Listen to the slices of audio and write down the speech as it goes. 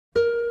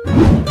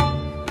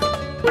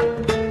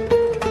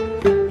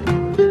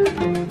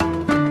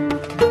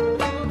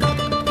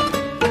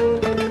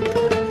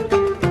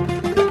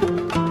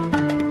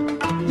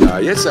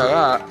היצר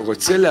הרע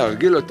רוצה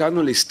להרגיל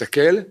אותנו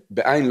להסתכל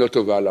בעין לא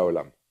טובה על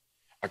העולם.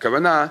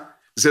 הכוונה,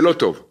 זה לא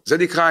טוב, זה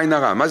נקרא עין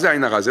הרע. מה זה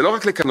עין הרע? זה לא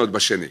רק לקנות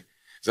בשני,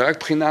 זה רק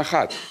בחינה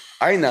אחת.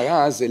 עין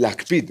הרע זה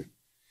להקפיד.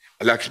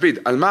 להקפיד,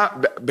 על מה,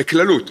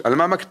 בכללות, על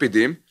מה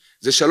מקפידים?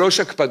 זה 3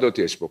 הקפדות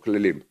יש פה,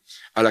 כללים.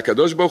 על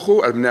הקדוש ברוך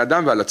הוא, על בני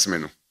אדם ועל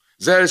עצמנו.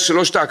 זה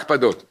 3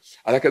 ההקפדות.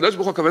 על הקדוש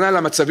ברוך הוא הכוונה על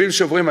המצבים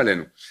שעוברים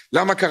עלינו.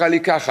 למה קרה לי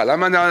ככה?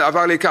 למה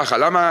עבר לי ככה?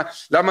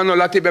 למה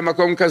נולדתי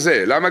במקום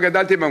כזה? למה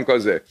גדלתי במקום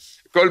כזה?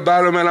 כל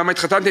בעל אומר למה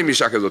התחתנתי עם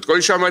אישה כזאת? כל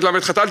אישה אומרת למה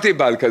התחתנתי עם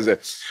בעל כזה?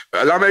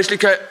 למה יש לי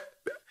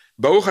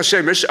ברוך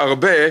השם, יש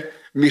הרבה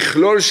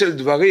מכלול של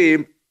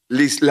דברים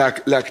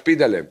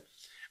להקפיד עליהם.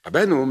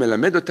 רבנו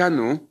מלמד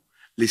אותנו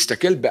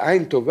להסתכל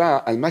בעין טובה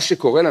על מה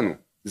שקורה לנו.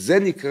 זה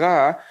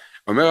נקרא,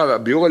 אומר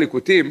ביאור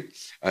הליקוטים,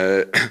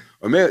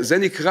 אומר, זה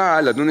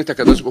נקרא לדון את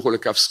הקדוש ברוך הוא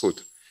לכף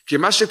זכות. כי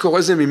מה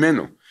שקורה זה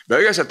ממנו.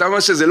 ברגע שאתה אומר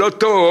שזה לא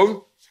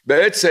טוב,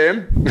 בעצם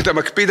אתה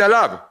מקפיד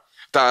עליו.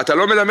 אתה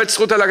לא מלמד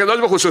זכות על הקדוש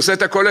ברוך הוא שעושה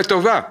את הכל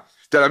לטובה.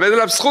 תלמד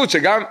עליו זכות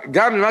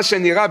שגם מה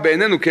שנראה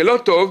בעינינו כלא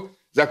טוב,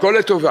 זה הכל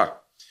לטובה.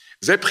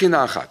 זה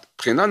בחינה אחת.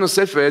 בחינה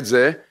נוספת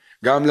זה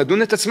גם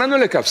לדון את עצמנו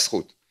לכף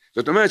זכות.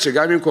 זאת אומרת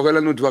שגם אם קורה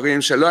לנו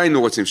דברים שלא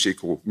היינו רוצים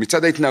שיקרו,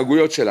 מצד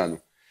ההתנהגויות שלנו,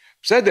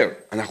 בסדר,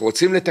 אנחנו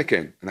רוצים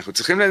לתקן, אנחנו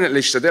צריכים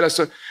להשתדל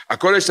לעשות,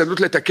 הכל ההשתדלות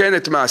לתקן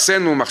את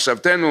מעשינו,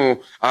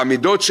 מחשבתנו,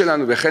 העמידות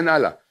שלנו וכן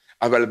הלאה.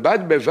 אבל בד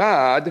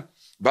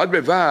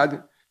בבד,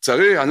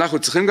 אנחנו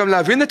צריכים גם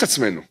להבין את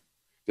עצמנו.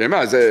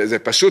 זה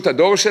פשוט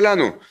הדור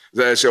שלנו,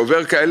 זה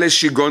שעובר כאלה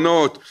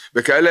שיגונות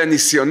וכאלה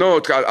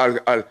ניסיונות,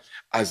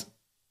 אז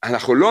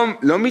אנחנו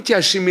לא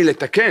מתייאשים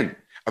מלתקן,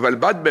 אבל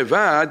בד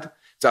בבד,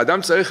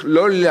 האדם צריך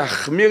לא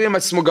להחמיר עם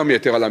עצמו גם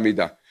יתר על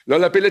המידה, לא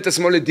להפיל את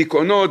עצמו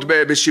לדיכאונות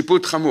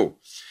בשיפוט חמור.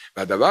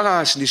 והדבר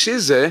השלישי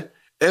זה,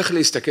 איך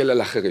להסתכל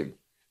על אחרים.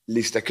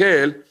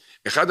 להסתכל,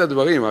 אחד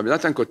הדברים, רבי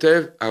נתן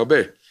כותב הרבה,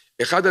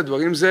 אחד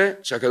הדברים זה,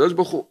 שהקדוש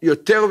ברוך הוא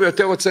יותר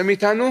ויותר רוצה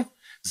מאיתנו,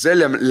 זה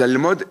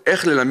ללמוד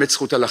איך ללמד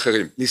זכות על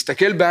אחרים.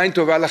 להסתכל בעין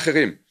טובה על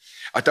אחרים.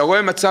 אתה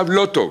רואה מצב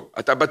לא טוב,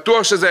 אתה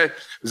בטוח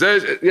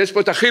יש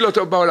פה את הכי לא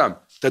טוב בעולם.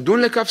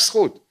 תדון לכף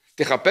זכות,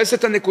 תחפש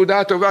את הנקודה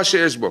הטובה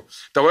שיש בו.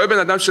 אתה רואה בן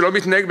אדם שלא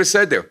מתנהג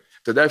בסדר,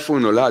 אתה יודע איפה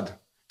הוא נולד,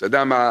 אתה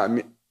יודע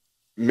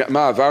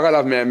מה עבר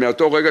עליו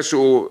מאותו רגע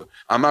שהוא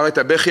אמר את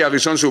הבכי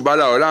הראשון שהוא בא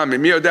לעולם,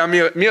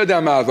 מי יודע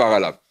מה עבר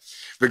עליו.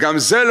 וגם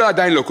זה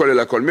עדיין לא כולל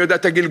הכל, מי יודע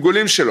את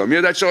הגלגולים שלו, מי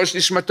יודע את שורש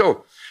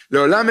נשמתו.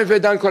 לעולם מביא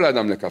דן כל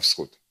האדם לכף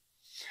זכות.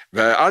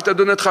 ואל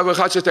תדון את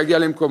חברך שתגיע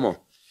למקומו.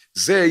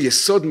 זה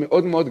יסוד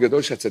מאוד מאוד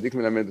גדול שהצדיק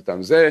מלמד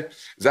אותנו.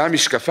 זה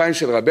המשקפיים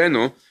של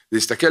רבנו,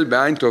 להסתכל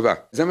בעין טובה.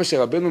 זה מה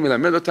שרבנו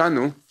מלמד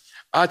אותנו,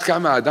 עד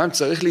כמה האדם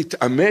צריך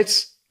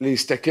להתאמץ,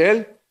 להסתכל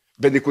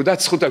בנקודת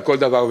זכות על כל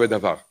דבר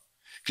ודבר.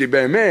 כי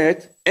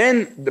באמת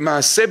אין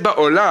מעשה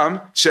בעולם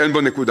שאין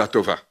בו נקודה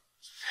טובה.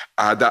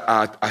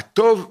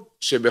 הטוב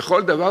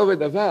שבכל דבר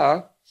ודבר,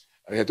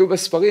 כתוב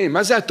בספרים,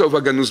 מה זה הטוב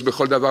הגנוז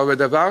בכל דבר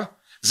ודבר?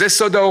 זה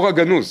סוד האור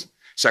הגנוז.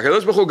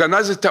 שהקדוש ברוך הוא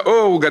גנז את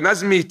האור, הוא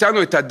גנז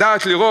מאיתנו את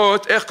הדעת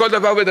לראות איך כל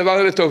דבר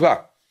ודבר לטובה.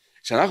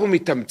 כשאנחנו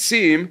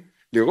מתאמצים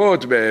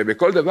לראות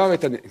בכל דבר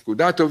את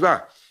הנקודה הטובה,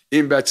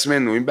 אם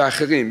בעצמנו, אם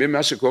באחרים, אם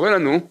מה שקורה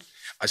לנו,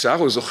 אז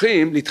שאנחנו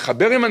זוכים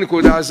להתחבר עם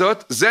הנקודה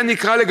הזאת, זה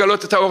נקרא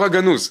לגלות את האור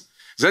הגנוז.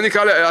 זה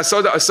נקרא,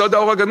 הסוד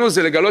האור הגנוז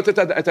זה לגלות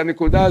את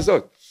הנקודה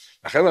הזאת.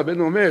 לכן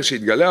רבנו אומר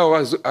שהתגלה האור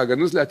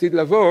הגנוז לעתיד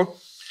לבוא,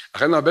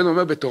 לכן רבנו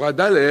אומר בתורה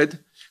ד'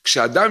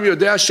 כשאדם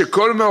יודע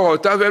שכל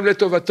מאורותיו הם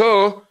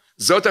לטובתו,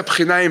 זאת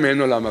הבחינה אם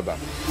אין עולם הבא.